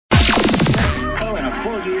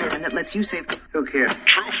full year and that lets you save. Who cares?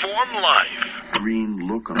 Trueform Life. Green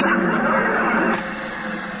lookum.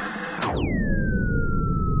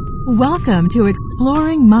 Welcome to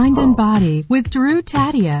Exploring Mind and Body with Drew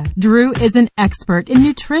Tadia. Drew is an expert in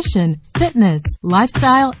nutrition, fitness,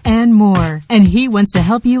 lifestyle, and more. And he wants to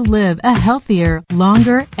help you live a healthier,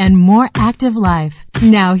 longer, and more active life.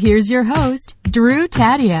 Now here's your host, Drew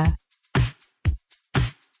Tadia.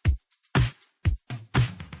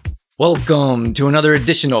 Welcome to another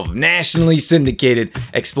edition of nationally syndicated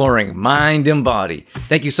Exploring Mind and Body.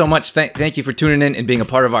 Thank you so much. Thank you for tuning in and being a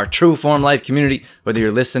part of our Trueform Life community, whether you're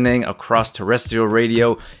listening across terrestrial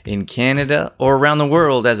radio in Canada or around the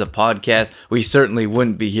world as a podcast. We certainly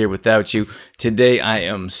wouldn't be here without you. Today, I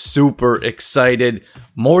am super excited,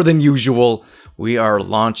 more than usual. We are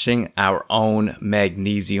launching our own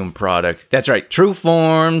magnesium product. That's right,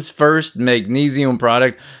 Trueform's first magnesium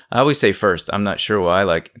product. I always say first. I'm not sure why.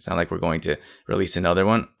 It's not like we're going to release another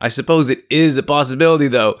one. I suppose it is a possibility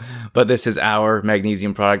though, but this is our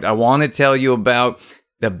magnesium product. I want to tell you about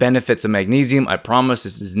the benefits of magnesium. I promise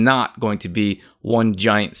this is not going to be one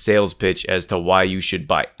giant sales pitch as to why you should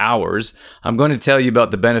buy ours. I'm going to tell you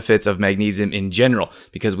about the benefits of magnesium in general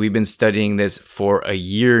because we've been studying this for a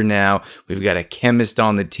year now. We've got a chemist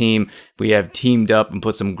on the team. We have teamed up and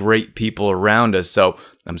put some great people around us. So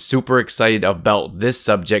I'm super excited about this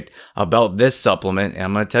subject, about this supplement, and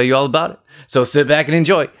I'm going to tell you all about it. So sit back and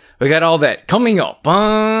enjoy. We got all that coming up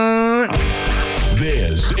on...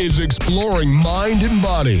 This is Exploring Mind and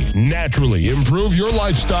Body. Naturally improve your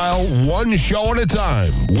lifestyle one show at a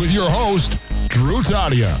time with your host, Drew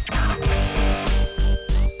Tadia.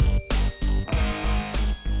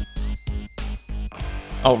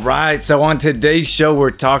 All right, so on today's show,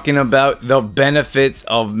 we're talking about the benefits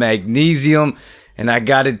of magnesium. And I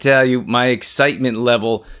got to tell you, my excitement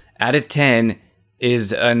level out of 10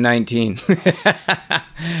 is a 19.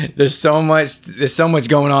 There's so much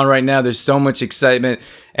going on right now. There's so much excitement.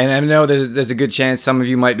 And I know there's a good chance some of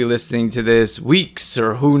you might be listening to this weeks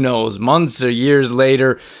or who knows, months or years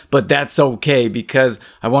later, but that's okay because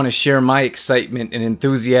I want to share my excitement and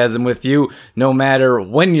enthusiasm with you no matter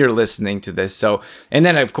when you're listening to this. So, and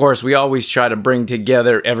then of course, we always try to bring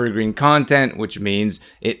together evergreen content, which means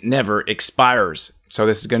it never expires. So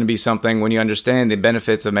this is going to be something when you understand the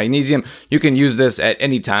benefits of magnesium, you can use this at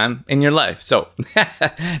any time in your life. So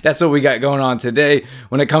that's what we got going on today.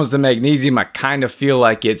 When it comes to magnesium, I kind of feel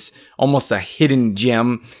like it's almost a hidden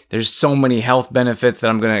gem. There's so many health benefits that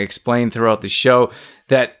I'm going to explain throughout the show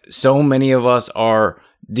that so many of us are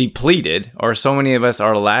depleted or so many of us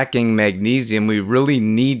are lacking magnesium. We really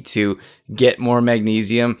need to get more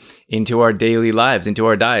magnesium into our daily lives, into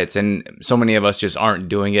our diets. And so many of us just aren't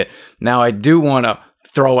doing it. Now, I do want to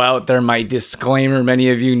throw out there my disclaimer. Many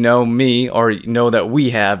of you know me or know that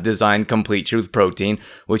we have designed Complete Truth Protein,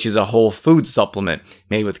 which is a whole food supplement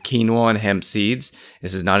made with quinoa and hemp seeds.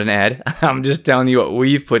 This is not an ad. I'm just telling you what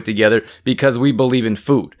we've put together because we believe in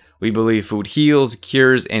food. We believe food heals,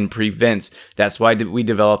 cures, and prevents. That's why we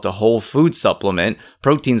developed a whole food supplement,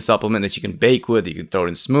 protein supplement that you can bake with, you can throw it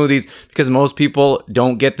in smoothies, because most people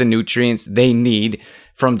don't get the nutrients they need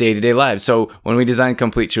from day-to-day lives. So when we designed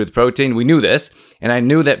Complete Truth Protein, we knew this, and I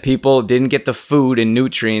knew that people didn't get the food and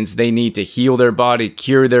nutrients they need to heal their body,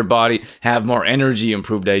 cure their body, have more energy,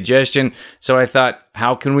 improve digestion. So I thought,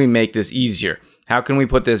 how can we make this easier? How can we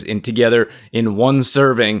put this together in one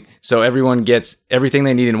serving so everyone gets everything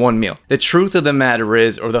they need in one meal? The truth of the matter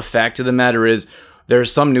is, or the fact of the matter is, there are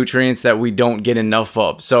some nutrients that we don't get enough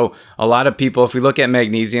of. So a lot of people, if we look at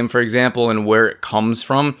magnesium, for example, and where it comes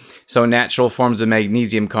from, so natural forms of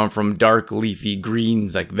magnesium come from dark leafy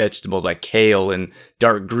greens like vegetables like kale and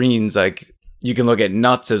dark greens like you can look at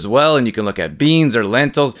nuts as well, and you can look at beans or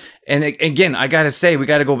lentils. And again, I got to say, we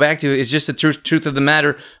got to go back to it's just the truth of the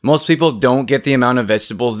matter. Most people don't get the amount of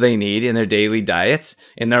vegetables they need in their daily diets,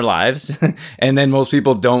 in their lives. And then most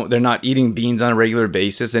people they're not eating beans on a regular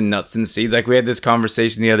basis and nuts and seeds. Like we had this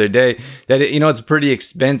conversation the other day that, it's pretty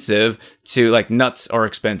expensive nuts are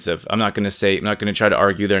expensive. I'm not going to try to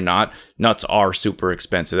argue they're not. Nuts are super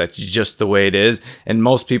expensive. That's just the way it is. And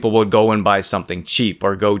most people will go and buy something cheap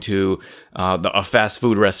or go to a fast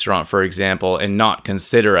food restaurant, for example, and not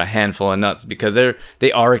consider a handful of nuts because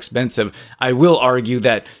they are expensive. I will argue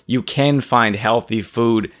that you can find healthy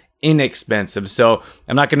food inexpensive. So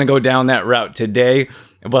I'm not going to go down that route today,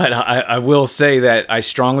 But I will say that I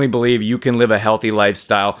strongly believe you can live a healthy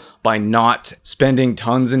lifestyle by not spending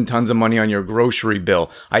tons and tons of money on your grocery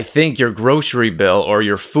bill. I think your grocery bill or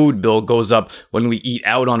your food bill goes up when we eat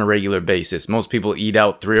out on a regular basis. Most people eat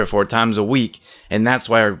out 3 or 4 times a week, and that's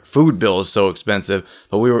why our food bill is so expensive.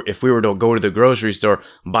 But if we were to go to the grocery store,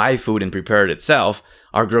 buy food and prepare it itself,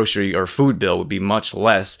 our grocery or food bill would be much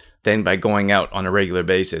less than by going out on a regular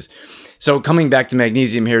basis. So coming back to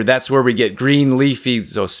magnesium here, that's where we get green leafy,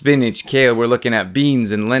 so spinach, kale. We're looking at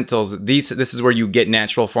beans and lentils. This is where you get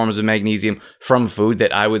natural forms of magnesium from food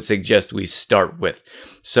that I would suggest we start with.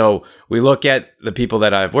 So we look at the people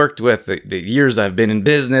that I've worked with, the years I've been in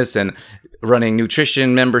business and running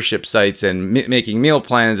nutrition membership sites and making meal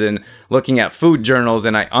plans and looking at food journals.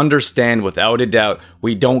 And I understand without a doubt,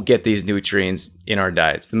 we don't get these nutrients in our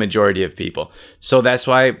diets, the majority of people. So that's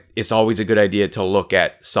why it's always a good idea to look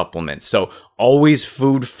at supplements. So always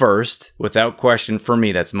food first, without question for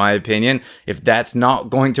me. That's my opinion. If that's not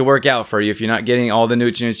going to work out for you, if you're not getting all the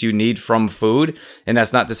nutrients you need from food, and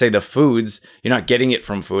that's not to say the foods, you're not getting it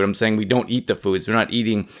from food. I'm saying we don't eat the foods. We're not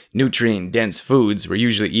eating nutrient-dense foods. We're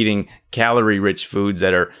usually eating calorie-rich foods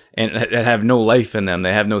that have no life in them.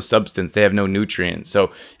 They have no substance. They have no nutrients.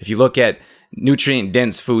 So if you look at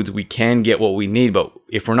nutrient-dense foods, we can get what we need. But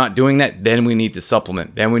if we're not doing that, then we need to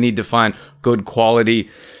supplement. Then we need to find good quality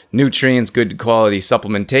nutrients, good quality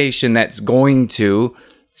supplementation that's going to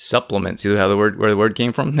supplement. See how where the word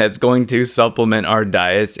came from? That's going to supplement our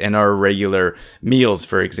diets and our regular meals,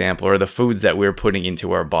 for example, or the foods that we're putting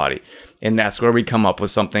into our body. And that's where we come up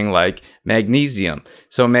with something like magnesium.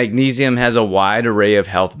 So magnesium has a wide array of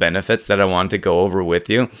health benefits that I want to go over with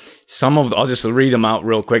you. I'll just read them out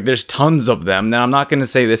real quick. There's tons of them. Now, I'm not going to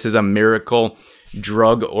say this is a miracle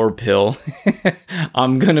drug or pill.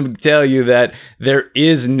 I'm going to tell you that there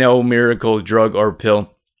is no miracle drug or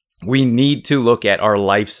pill. We need to look at our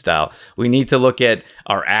lifestyle. We need to look at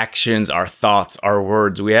our actions, our thoughts, our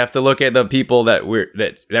words. We have to look at the people that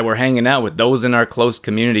we're hanging out with, those in our close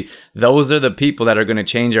community. Those are the people that are going to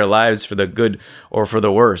change our lives for the good or for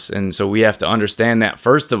the worse. And so we have to understand that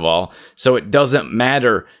first of all. So it doesn't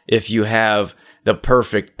matter if you have the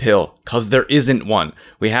perfect pill, because there isn't one.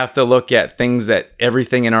 We have to look at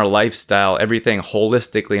everything in our lifestyle, everything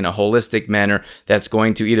holistically in a holistic manner that's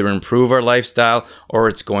going to either improve our lifestyle or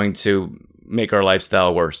it's going to make our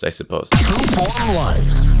lifestyle worse, I suppose. Trueform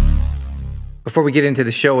Life. Before we get into the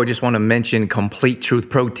show, I just want to mention Complete Truth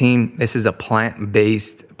Protein. This is a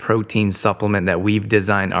plant-based protein supplement that we've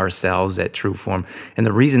designed ourselves at Trueform. And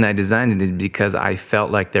the reason I designed it is because I felt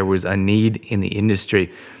like there was a need in the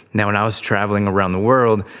industry. Now, when I was traveling around the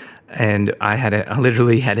world, and I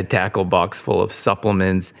literally had a tackle box full of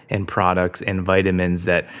supplements and products and vitamins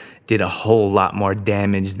that did a whole lot more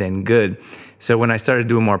damage than good. So when I started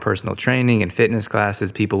doing more personal training and fitness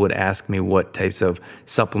classes, people would ask me what types of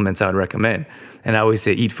supplements I would recommend. And I always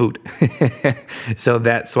say, eat food. So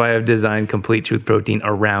that's why I've designed Complete Truth Protein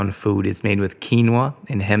around food. It's made with quinoa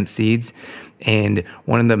and hemp seeds. And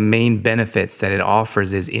one of the main benefits that it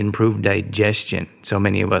offers is improved digestion. So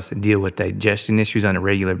many of us deal with digestion issues on a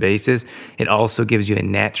regular basis. It also gives you a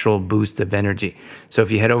natural boost of energy. So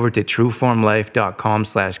if you head over to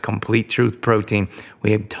trueformlife.com/complete-truth-protein,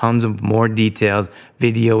 we have tons of more details,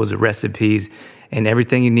 videos, recipes, and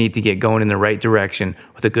everything you need to get going in the right direction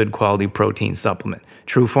with a good quality protein supplement.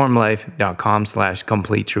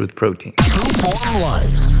 trueformlife.com/complete-truth-protein. Trueform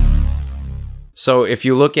Life. So if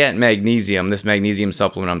you look at magnesium, this magnesium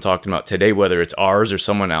supplement I'm talking about today, whether it's ours or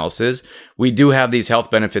someone else's, we do have these health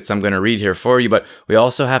benefits I'm going to read here for you, but we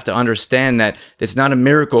also have to understand that it's not a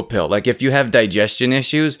miracle pill. Like if you have digestion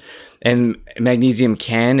issues, and magnesium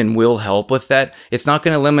can and will help with that, it's not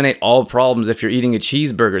going to eliminate all problems if you're eating a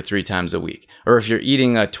cheeseburger 3 times a week, or if you're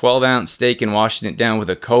eating a 12-ounce steak and washing it down with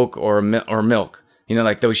a Coke or milk. You know,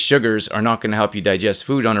 like those sugars are not going to help you digest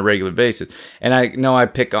food on a regular basis. And I know I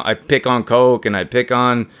pick on Coke and I pick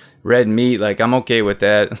on red meat. Like I'm okay with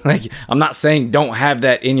that. Like I'm not saying don't have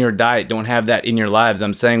that in your diet, don't have that in your lives.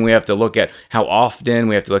 I'm saying we have to look at how often,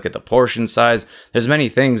 we have to look at the portion size. There's many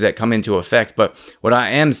things that come into effect. But what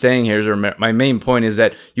I am saying here is, or my main point is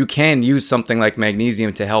that you can use something like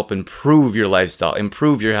magnesium to help improve your lifestyle,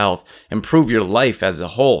 improve your health, improve your life as a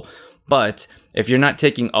whole. But if you're not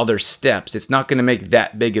taking other steps, it's not going to make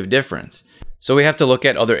that big of a difference. So we have to look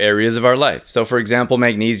at other areas of our life. So for example,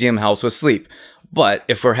 magnesium helps with sleep. But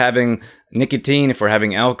if we're having nicotine, if we're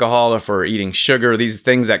having alcohol, if we're eating sugar, these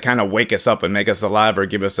things that kind of wake us up and make us alive or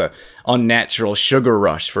give us a unnatural sugar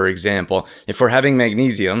rush, for example, if we're having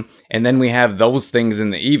magnesium and then we have those things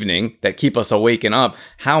in the evening that keep us awake and up,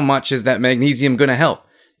 how much is that magnesium going to help?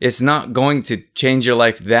 it's not going to change your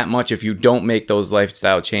life that much if you don't make those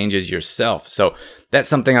lifestyle changes yourself. So that's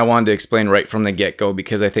something I wanted to explain right from the get-go,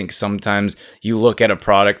 because I think sometimes you look at a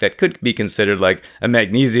product that could be considered like a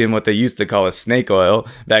magnesium, what they used to call a snake oil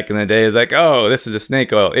back in the day, is like, oh, this is a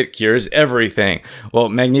snake oil, it cures everything. Well,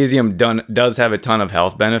 magnesium does have a ton of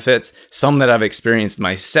health benefits, some that I've experienced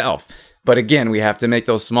myself. But again, we have to make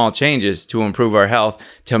those small changes to improve our health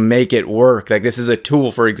to make it work. Like this is a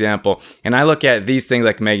tool, for example. And I look at these things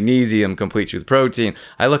like magnesium, complete truth protein.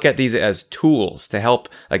 I look at these as tools to help.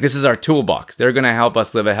 Like this is our toolbox. They're going to help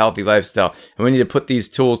us live a healthy lifestyle. And we need to put these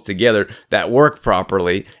tools together that work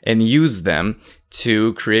properly and use them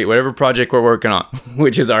to create whatever project we're working on,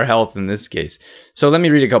 which is our health in this case. So let me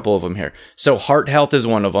read a couple of them here. So heart health is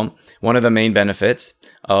one of them. One of the main benefits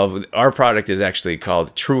of our product is actually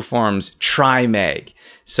called TrueForms TriMag.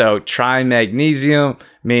 So tri-magnesium,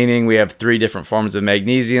 meaning we have 3 different forms of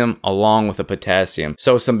magnesium along with a potassium.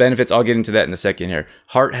 So some benefits, I'll get into that in a second here.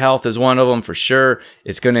 Heart health is one of them for sure.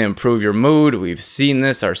 It's going to improve your mood. We've seen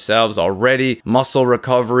this ourselves already. Muscle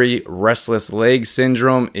recovery, restless leg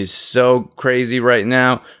syndrome is so crazy right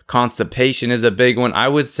now. Constipation is a big one. I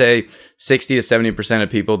would say 60 to 70% of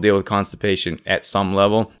people deal with constipation at some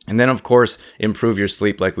level. And then, of course, improve your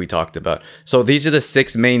sleep like we talked about. So these are the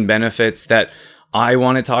 6 main benefits that I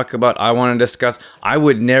want to talk about, I want to discuss. I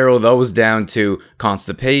would narrow those down to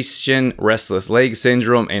constipation, restless leg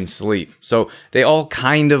syndrome, and sleep. So they all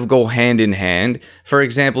kind of go hand in hand. For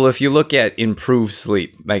example, if you look at improved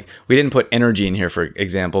sleep, like we didn't put energy in here, for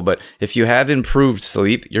example, but if you have improved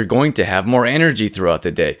sleep, you're going to have more energy throughout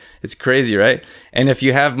the day. It's crazy, right? And if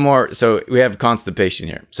you have more, so we have constipation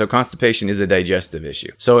here. So constipation is a digestive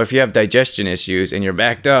issue. So if you have digestion issues and you're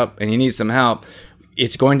backed up and you need some help,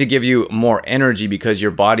 it's going to give you more energy because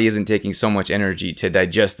your body isn't taking so much energy to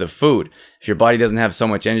digest the food. If your body doesn't have so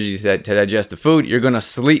much energy to digest the food, you're going to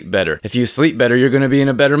sleep better. If you sleep better, you're going to be in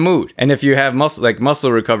a better mood. And if you have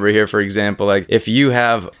muscle recovery here, for example, like if you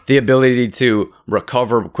have the ability to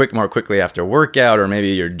recover more quickly after workout, or maybe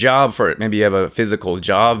your job maybe you have a physical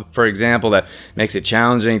job, for example, that makes it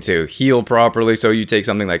challenging to heal properly. So you take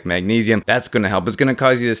something like magnesium, that's going to help. It's going to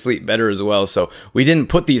cause you to sleep better as well. So we didn't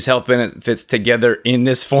put these health benefits together in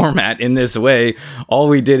this format, in this way. All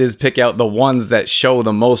we did is pick out the ones that show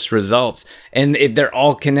the most results. And they're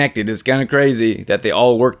all connected. It's kind of crazy that they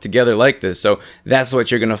all work together like this. So that's what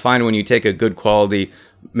you're going to find when you take a good quality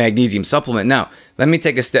magnesium supplement. Now, let me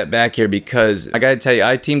take a step back here, because I got to tell you,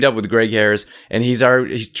 I teamed up with Greg Harris, and he's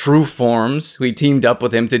TrueForms. We teamed up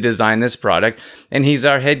with him to design this product, and he's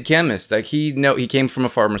our head chemist. Like he came from a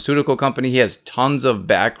pharmaceutical company. He has tons of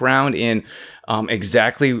background in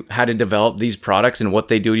exactly how to develop these products and what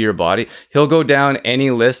they do to your body. He'll go down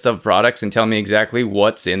any list of products and tell me exactly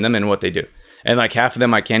what's in them and what they do. And like half of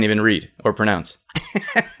them I can't even read or pronounce.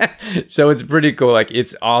 So it's pretty cool. Like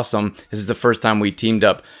it's awesome. This is the first time we teamed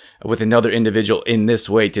up with another individual in this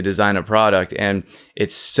way to design a product. And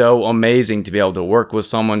it's so amazing to be able to work with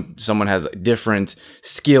someone has different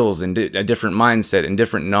skills and a different mindset and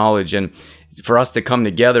different knowledge. And for us to come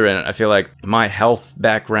together, and I feel like my health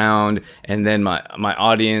background and then my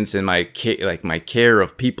audience and my care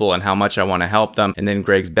of people and how much I want to help them, and then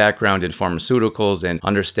Greg's background in pharmaceuticals and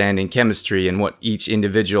understanding chemistry and what each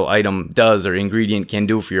individual item does or ingredient can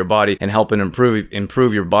do for your body and help and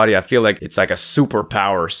improve your body. I feel like it's like a super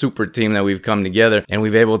team that we've come together, and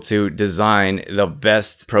we've able to design the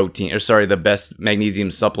best the best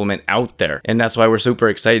magnesium supplement out there. And that's why we're super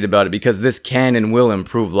excited about it, because this can and will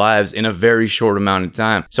improve lives in a very short amount of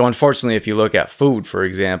time. So unfortunately, if you look at food, for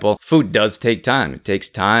example, food does take time. It takes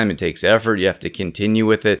time, it takes effort. You have to continue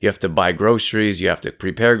with it. You have to buy groceries, you have to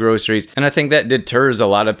prepare groceries. And I think that deters a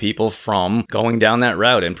lot of people from going down that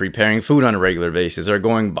route and preparing food on a regular basis, or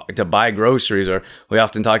going to buy groceries. Or we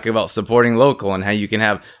often talk about supporting local and how you can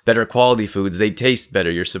have better quality foods. They taste better.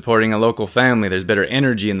 You're supporting a local family. There's better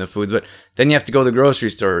energy in the foods. But then you have to go to the grocery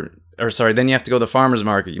store, then you have to go to the farmer's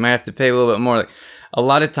market. You might have to pay a little bit more. A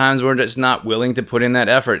lot of times we're just not willing to put in that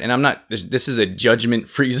effort. And this is a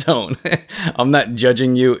judgment-free zone. I'm not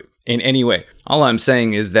judging you in any way. All I'm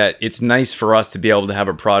saying is that it's nice for us to be able to have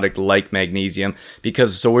a product like magnesium,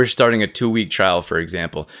 because we're starting a 2-week trial, for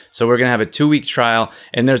example. So we're going to have a 2-week trial,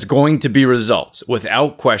 and there's going to be results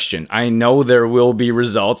without question. I know there will be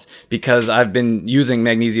results because I've been using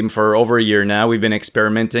magnesium for over a year now. We've been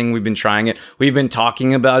experimenting. We've been trying it. We've been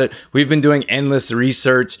talking about it. We've been doing endless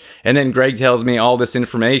research. And then Greg tells me all this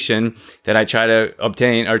information that I try to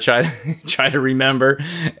obtain or try to remember.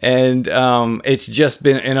 And it's just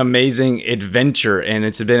been an amazing adventure, and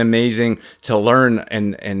it's been amazing to learn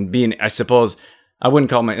and being, I suppose, I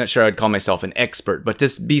wouldn't not sure I'd call myself an expert, but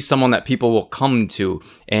just be someone that people will come to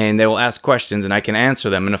and they will ask questions and I can answer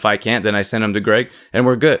them. And if I can't, then I send them to Greg and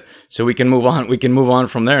we're good. So we can move on. We can move on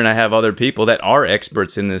from there. And I have other people that are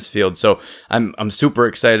experts in this field. So I'm super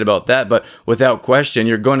excited about that. But without question,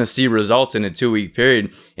 you're going to see results in a 2-week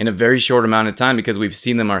period in a very short amount of time because we've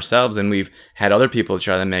seen them ourselves and we've had other people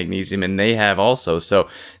try the magnesium and they have also. So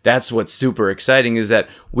that's what's super exciting is that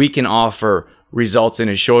we can offer results in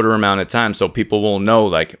a shorter amount of time so people will know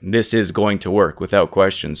like this is going to work without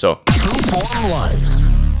question. So TrueForm Life.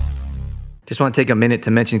 Just want to take a minute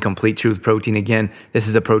to mention Complete Truth Protein again. This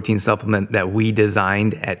is a protein supplement that we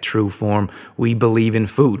designed at TrueForm. We believe in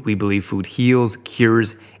food. We believe food heals,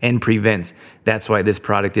 cures, and prevents. That's why this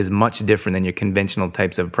product is much different than your conventional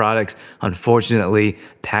types of products. Unfortunately,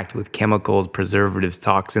 packed with chemicals, preservatives,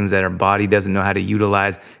 toxins that our body doesn't know how to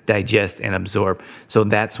utilize, digest, and absorb. So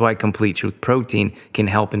that's why Complete Truth Protein can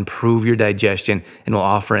help improve your digestion and will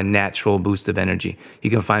offer a natural boost of energy. You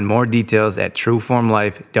can find more details at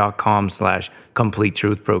trueformlife.com/Complete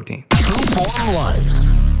Truth Protein. TrueForm Life.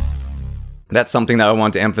 That's something that I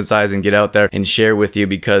want to emphasize and get out there and share with you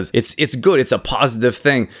because it's good. It's a positive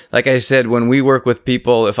thing. Like I said, when we work with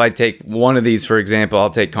people, if I take one of these, for example, I'll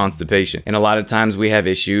take constipation. And a lot of times we have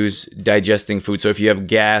issues digesting food. So if you have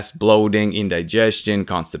gas, bloating, indigestion,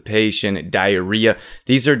 constipation, diarrhea,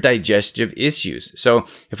 these are digestive issues. So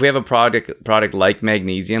if we have a product like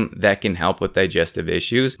magnesium that can help with digestive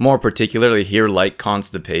issues, more particularly here like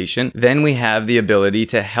constipation, then we have the ability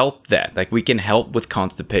to help that. Like we can help with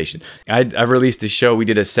constipation. I've released a show. We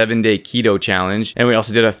did a 7-day keto challenge and we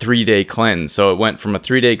also did a 3-day cleanse. So it went from a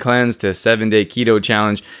 3-day cleanse to a 7-day keto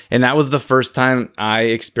challenge. And that was the first time I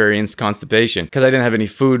experienced constipation because I didn't have any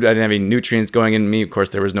food. I didn't have any nutrients going into me. Of course,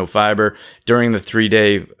 there was no fiber during the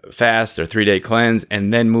 3-day fast or 3-day cleanse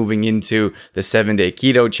and then moving into the 7-day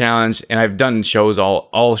keto challenge. And I've done shows,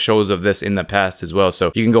 all shows of this in the past as well.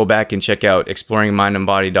 So you can go back and check out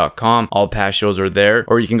exploringmindandbody.com. All past shows are there,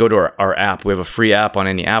 or you can go to our app. We have a free app on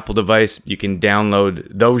any Apple device. You can download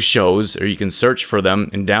those shows or you can search for them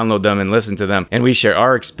and download them and listen to them. And we share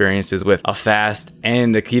our experiences with a fast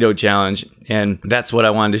and a keto challenge. And that's what I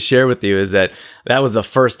wanted to share with you is that was the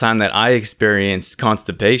first time that I experienced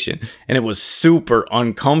constipation and it was super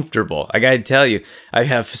uncomfortable. I gotta tell you, I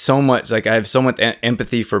have so much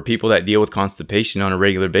empathy for people that deal with constipation on a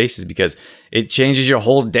regular basis because it changes your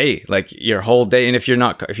whole day, like your whole day. And if you're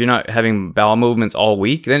not having bowel movements all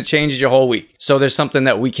week, then it changes your whole week. So there's something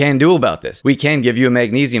that we can do about this. We can give you a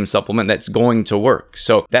magnesium supplement that's going to work.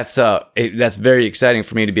 So that's very exciting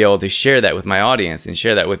for me to be able to share that with my audience and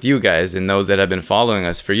share that with you guys. And those that have been following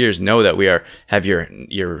us for years know that your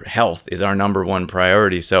health is our number one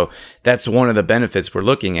priority. So that's one of the benefits we're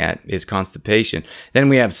looking at is constipation. Then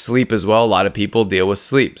we have sleep as well. A lot of people deal with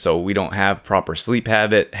sleep. So we don't have proper sleep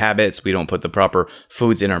habits. We don't put the proper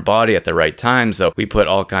foods in our body at the right time. So we put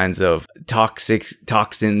all kinds of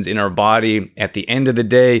toxins in our body at the end of the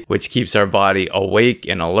day, which keeps our body awake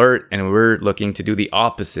and alert. And we're looking to do the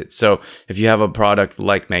opposite. So if you have a product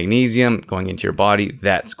like magnesium going into your body,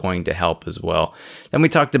 that's going to help as well. Then we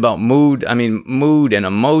talked about mood and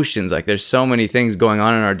emotions. Like there's so many things going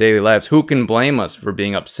on in our daily lives. Who can blame us for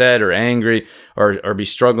being upset or angry or be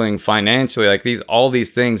struggling financially? Like all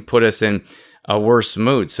these things put us in a worse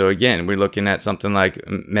mood. So again, we're looking at something like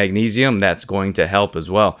magnesium that's going to help as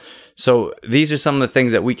well. So these are some of the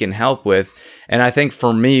things that we can help with. And I think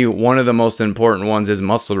for me, one of the most important ones is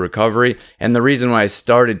muscle recovery. And the reason why I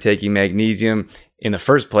started taking magnesium in the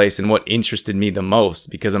first place and what interested me the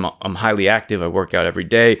most, because I'm highly active. I work out every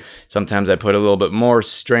day. Sometimes I put a little bit more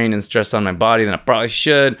strain and stress on my body than I probably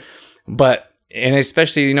should. And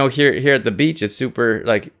especially, here at the beach, it's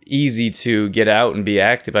super easy to get out and be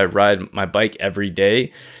active. I ride my bike every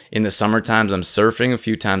day. In the summer times, I'm surfing a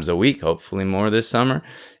few times a week, hopefully more this summer,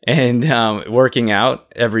 and working out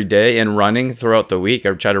every day and running throughout the week.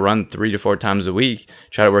 I try to run 3 to 4 times a week,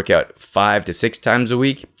 try to work out 5 to 6 times a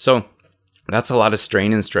week. So that's a lot of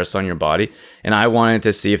strain and stress on your body. And I wanted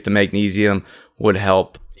to see if the magnesium would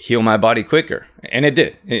help heal my body quicker, and it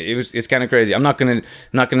did. It's kind of crazy. I'm not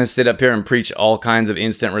gonna sit up here and preach all kinds of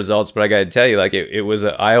instant results, but I gotta tell you, it was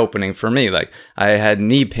eye opening for me. I had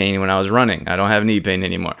knee pain when I was running. I don't have knee pain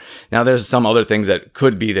anymore. Now there's some other things that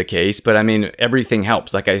could be the case, but everything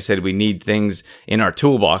helps. Like I said, we need things in our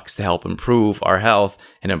toolbox to help improve our health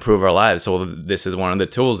and improve our lives. So this is one of the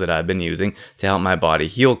tools that I've been using to help my body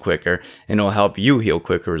heal quicker, and it'll help you heal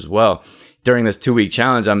quicker as well. during this 2-week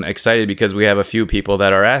challenge, I'm excited because we have a few people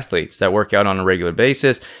that are athletes that work out on a regular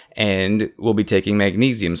basis and will be taking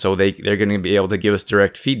magnesium. So they're going to be able to give us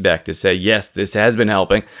direct feedback to say, yes, this has been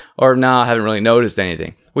helping, or no, I haven't really noticed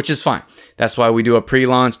anything, which is fine. That's why we do a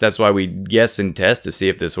pre-launch. That's why we guess and test to see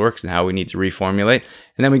if this works and how we need to reformulate.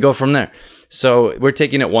 And then we go from there. So we're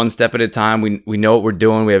taking it one step at a time. We know what we're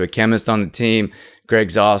doing. We have a chemist on the team.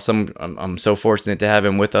 Greg's awesome. I'm so fortunate to have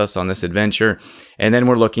him with us on this adventure. And then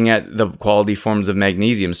we're looking at the quality forms of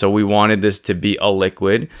magnesium. So we wanted this to be a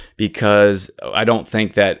liquid because I don't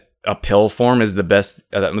think that a pill form is the best,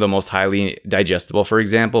 the most highly digestible, for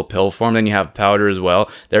example, pill form. Then you have powder as well.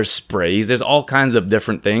 There's sprays. There's all kinds of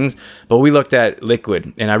different things. But we looked at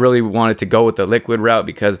liquid, and I really wanted to go with the liquid route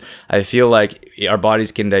because I feel like our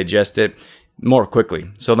bodies can digest it more quickly.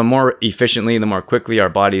 So the more efficiently, the more quickly our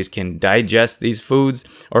bodies can digest these foods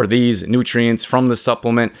or these nutrients from the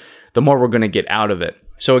supplement, the more we're going to get out of it.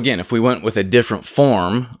 So again, if we went with a different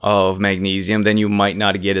form of magnesium, then you might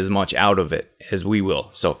not get as much out of it as we will.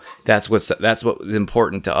 So that's what's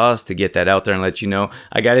important to us, to get that out there and let you know.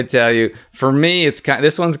 I got to tell you, for me,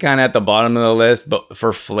 this one's kind of at the bottom of the list, but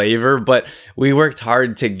for flavor. But we worked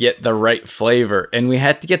hard to get the right flavor, and we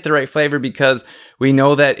had to get the right flavor because we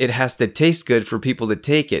know that it has to taste good for people to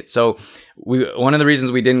take it. So another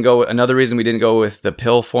reason we didn't go with the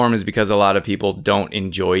pill form is because a lot of people don't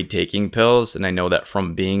enjoy taking pills. And I know that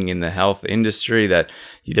from being in the health industry that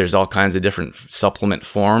there's all kinds of different supplement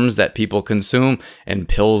forms that people consume, and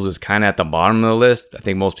pills was kind of at the bottom of the list. I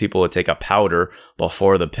think most people would take a powder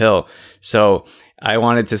before the pill. So I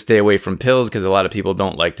wanted to stay away from pills because a lot of people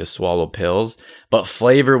don't like to swallow pills. But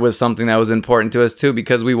flavor was something that was important to us too,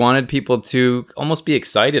 because we wanted people to almost be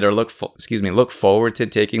excited or look forward to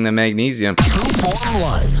taking the magnesium. TrueForm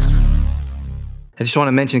Life. I just want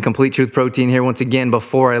to mention Complete Truth Protein here once again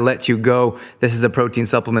before I let you go. This is a protein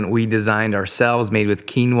supplement we designed ourselves, made with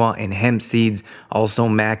quinoa and hemp seeds, also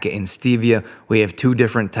maca and stevia. We have 2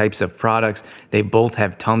 different types of products. They both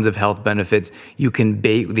have tons of health benefits. You can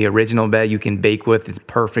bake the original bag, you can bake with. It's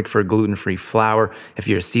perfect for gluten-free flour. If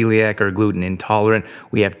you're celiac or gluten intolerant,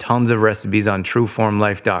 we have tons of recipes on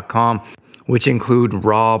trueformlife.com, which include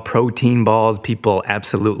raw protein balls. People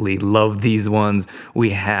absolutely love these ones.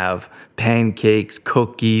 We have pancakes,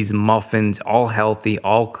 cookies, muffins, all healthy,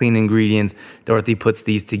 all clean ingredients. Dorothy puts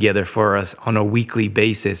these together for us on a weekly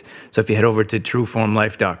basis. So if you head over to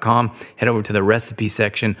trueformlife.com, head over to the recipe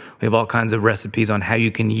section. We have all kinds of recipes on how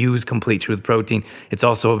you can use Complete Truth Protein. It's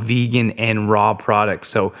also a vegan and raw product.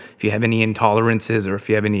 So if you have any intolerances or if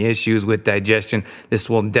you have any issues with digestion,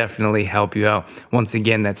 this will definitely help you out. Once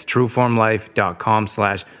again, that's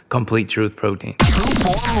trueformlife.com/complete truth protein.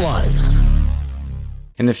 TrueForm Life.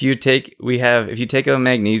 And if you take a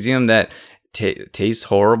magnesium that tastes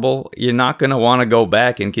horrible, you're not going to want to go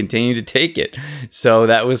back and continue to take it. So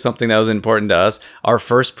that was something that was important to us. Our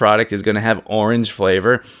first product is going to have orange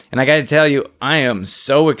flavor. And I got to tell you, I am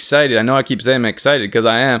so excited. I know I keep saying I'm excited because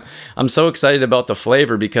I am. I'm so excited about the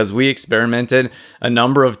flavor because we experimented a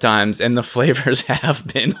number of times and the flavors have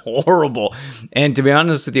been horrible. And to be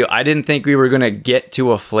honest with you, I didn't think we were going to get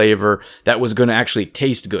to a flavor that was going to actually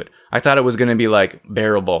taste good. I thought it was going to be like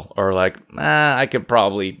bearable or like, I could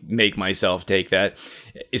probably make myself take that.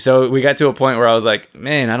 So we got to a point where I was like,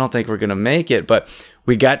 man, I don't think we're going to make it. But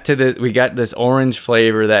we got this orange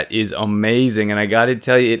flavor that is amazing. And I got to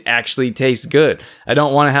tell you, it actually tastes good. I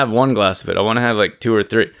don't want to have one glass of it. I want to have like 2 or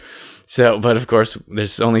 3. So, but of course,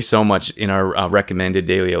 there's only so much in our recommended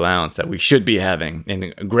daily allowance that we should be having.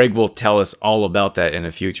 And Greg will tell us all about that in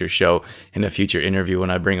a future show, in a future interview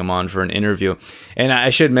when I bring him on for an interview. And I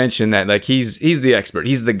should mention that like he's the expert.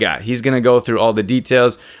 He's the guy. He's going to go through all the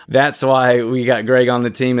details. That's why we got Greg on the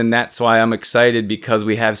team. And that's why I'm excited because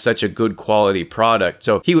we have such a good quality product.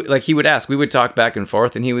 So he would ask, we would talk back and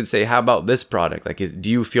forth and he would say, how about this product? Like,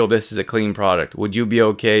 do you feel this is a clean product? Would you be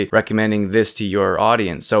okay recommending this to your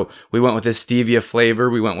audience? So we went with a stevia flavor.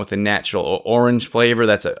 We went with a natural orange flavor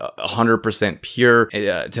that's 100% pure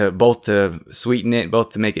to sweeten it, both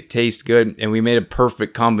to make it taste good. And we made a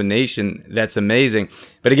perfect combination that's amazing.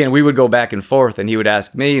 But again, we would go back and forth and he would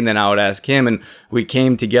ask me and then I would ask him. And we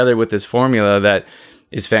came together with this formula that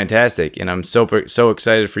is fantastic. And I'm so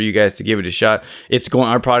excited for you guys to give it a shot.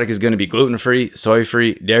 Our product is going to be gluten-free,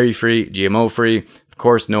 soy-free, dairy-free, GMO-free. Of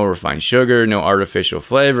course, no refined sugar, no artificial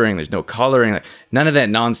flavoring, there's no coloring, none of that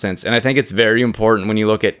nonsense. And I think it's very important when you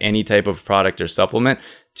look at any type of product or supplement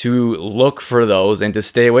to look for those and to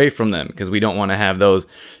stay away from them because we don't want to have those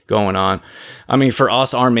going on. I mean, for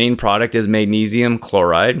us, our main product is magnesium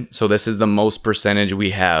chloride. So this is the most percentage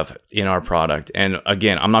we have in our product. And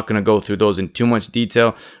again, I'm not going to go through those in too much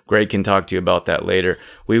detail. Greg can talk to you about that later.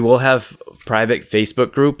 We will have private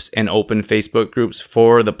Facebook groups and open Facebook groups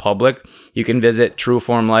for the public. You can visit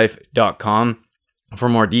trueformlife.com for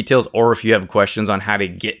more details, or if you have questions on how to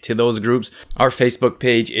get to those groups. Our Facebook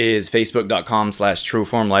page is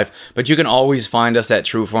facebook.com/trueformlife, but you can always find us at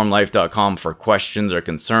trueformlife.com for questions or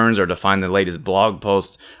concerns or to find the latest blog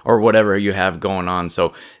posts or whatever you have going on.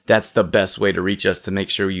 So that's the best way to reach us, to make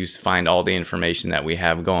sure you find all the information that we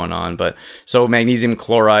have going on. But so magnesium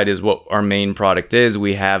chloride is what our main product is.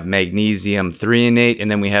 We have magnesium threonate, and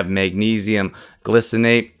then we have magnesium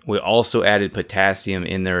glycinate. We also added potassium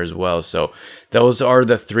in there as well. So those are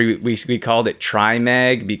the three. We called it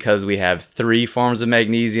TriMag because we have 3 forms of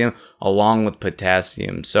magnesium along with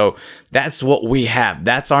potassium. So that's what we have.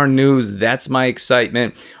 That's our news. That's my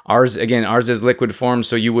excitement. Ours is liquid form,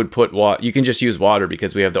 so you would put water. You can just use water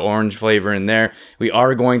because we have the orange flavor in there. We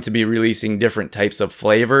are going to be releasing different types of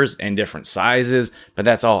flavors and different sizes, but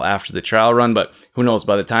that's all after the trial run. But who knows,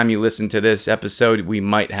 by the time you listen to this episode, we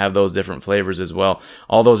might have those different flavors as well.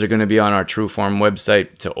 All those are going to be on our TrueForm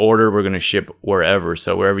website to order. We're going to ship wherever.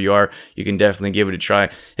 So wherever you are, you can definitely give it a try.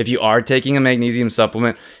 If you are taking a magnesium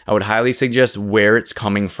supplement, I would highly suggest where it's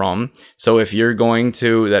coming from. So if you're going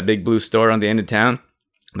to that Big Blue store on the end of town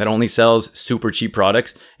that only sells super cheap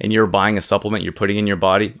products and you're buying a supplement you're putting in your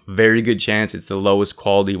body, very good chance it's the lowest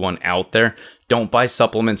quality one out there. Don't buy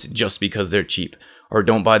supplements just because they're cheap, or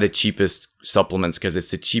don't buy the cheapest supplements because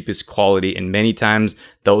it's the cheapest quality, and many times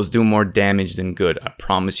those do more damage than good. I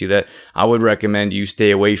promise you that. I would recommend you stay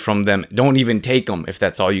away from them. Don't even take them if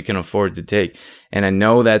that's all you can afford to take. And I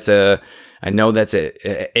know that's a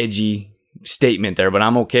edgy statement there, but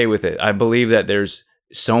I'm okay with it. I believe that there's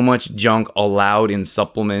so much junk allowed in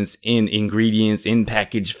supplements, in ingredients, in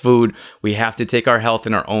packaged food. We have to take our health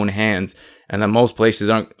in our own hands, and then most places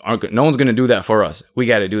aren't no one's going to do that for us. We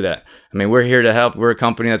got to do that. I mean, we're here to help. We're a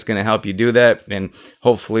company that's going to help you do that, and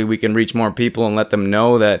hopefully we can reach more people and let them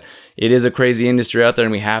know that it is a crazy industry out there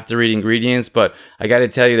and we have to read ingredients. But I got to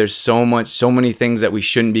tell you, there's so many things that we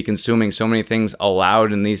shouldn't be consuming, so many things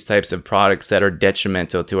allowed in these types of products that are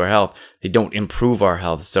detrimental to our health. They don't improve our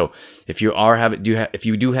health. So if you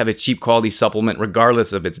do have a cheap quality supplement,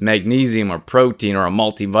 regardless if it's magnesium or protein or a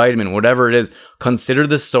multivitamin, whatever it is, consider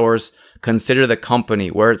the source, consider the company,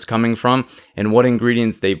 where it's coming from, and what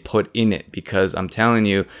ingredients they put in it. Because I'm telling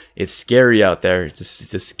you, it's scary out there.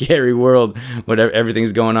 It's a scary world. Whatever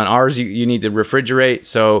everything's going on. Ours, you need to refrigerate.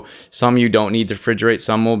 So some you don't need to refrigerate.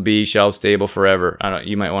 Some will be shelf stable forever.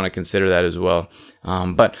 You might want to consider that as well.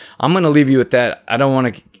 But I'm going to leave you with that. I don't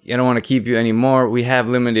want to keep you anymore. We have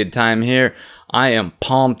limited time here. I am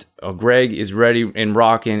pumped. Greg is ready and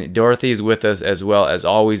rocking. Dorothy is with us as well, as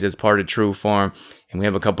always, as part of TrueForm. And we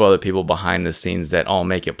have a couple other people behind the scenes that all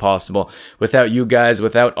make it possible. Without you guys,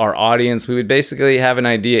 without our audience, we would basically have an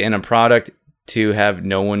idea and a product to have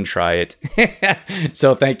no one try it.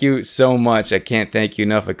 So thank you so much. I can't thank you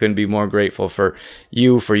enough. I couldn't be more grateful for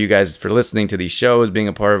you guys for listening to these shows, being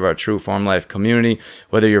a part of our TrueForm Life community.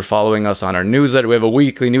 Whether you're following us on our newsletter, we have a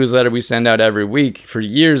weekly newsletter we send out every week. For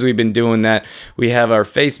years we've been doing that. We have our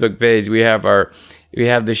Facebook page. We have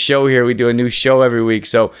the show here. We do a new show every week.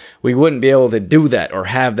 So we wouldn't be able to do that or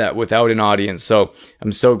have that without an audience. So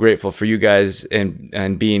I'm so grateful for you guys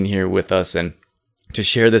and being here with us and to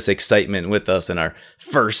share this excitement with us in our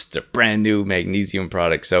first brand new magnesium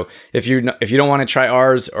product. So if you don't want to try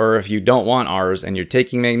ours, or if you don't want ours and you're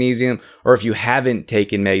taking magnesium, or if you haven't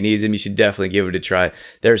taken magnesium, you should definitely give it a try.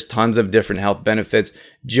 There's tons of different health benefits.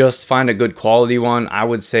 Just find a good quality one. I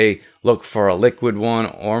would say look for a liquid one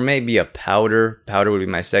or maybe a powder. Powder would be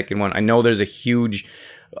my second one. I know there's a huge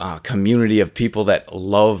community of people that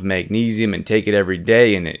love magnesium and take it every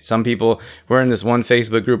day, and some people, we're in this one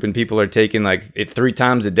Facebook group and people are taking like it 3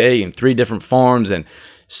 times a day in 3 different forms and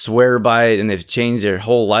swear by it, and they've changed their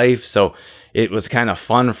whole life. So it was kind of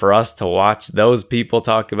fun for us to watch those people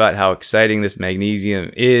talk about how exciting this magnesium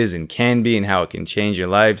is and can be, and how it can change your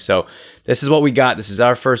life. So this is what we got. This is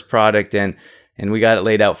our first product, and we got it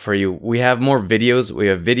laid out for you. We have more videos. We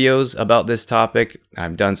have videos about this topic.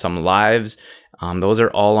 I've done some lives. Those are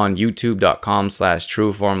all on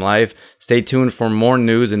youtube.com/trueformlife. Stay tuned for more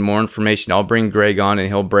news and more information. I'll bring Greg on and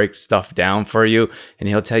he'll break stuff down for you, and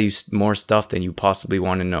he'll tell you more stuff than you possibly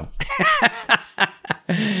want to know.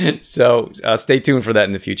 So stay tuned for that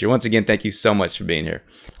in the future. Once again, thank you so much for being here.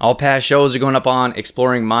 All past shows are going up on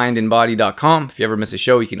exploringmindandbody.com. If you ever miss a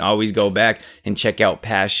show, you can always go back and check out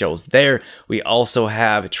past shows there. We also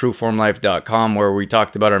have trueformlife.com where we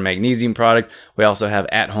talked about our magnesium product. We also have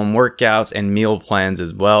at-home workouts and meal plans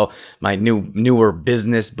as well. My newer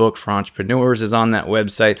business book for entrepreneurs is on that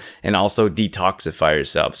website, and also Detoxify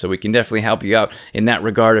Yourself. So we can definitely help you out in that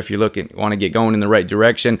regard if you want to get going in the right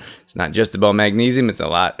direction. It's not just about magnesium. It's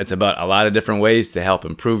about a lot of different ways to help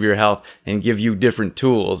improve your health and give you different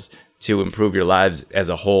tools to improve your lives as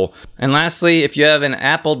a whole. And lastly, if you have an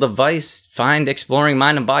Apple device, find Exploring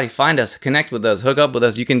Mind and Body. Find us, connect with us, hook up with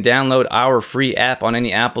us. You can download our free app on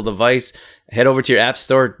any Apple device. Head over to your app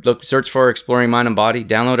store, search for Exploring Mind and Body,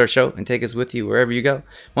 download our show, and take us with you wherever you go.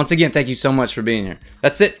 Once again, thank you so much for being here.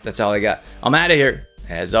 That's it. That's all I got. I'm out of here.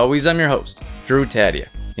 As always, I'm your host, Drew Tadia,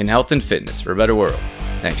 in health and fitness for a better world.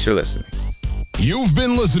 Thanks for listening. You've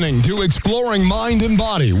been listening to Exploring Mind and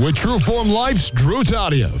Body with Trueform Life's Drew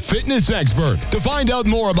Tadia, fitness expert. To find out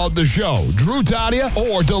more about the show, Drew Tadia,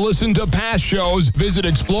 or to listen to past shows, visit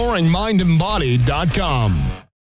exploringmindandbody.com.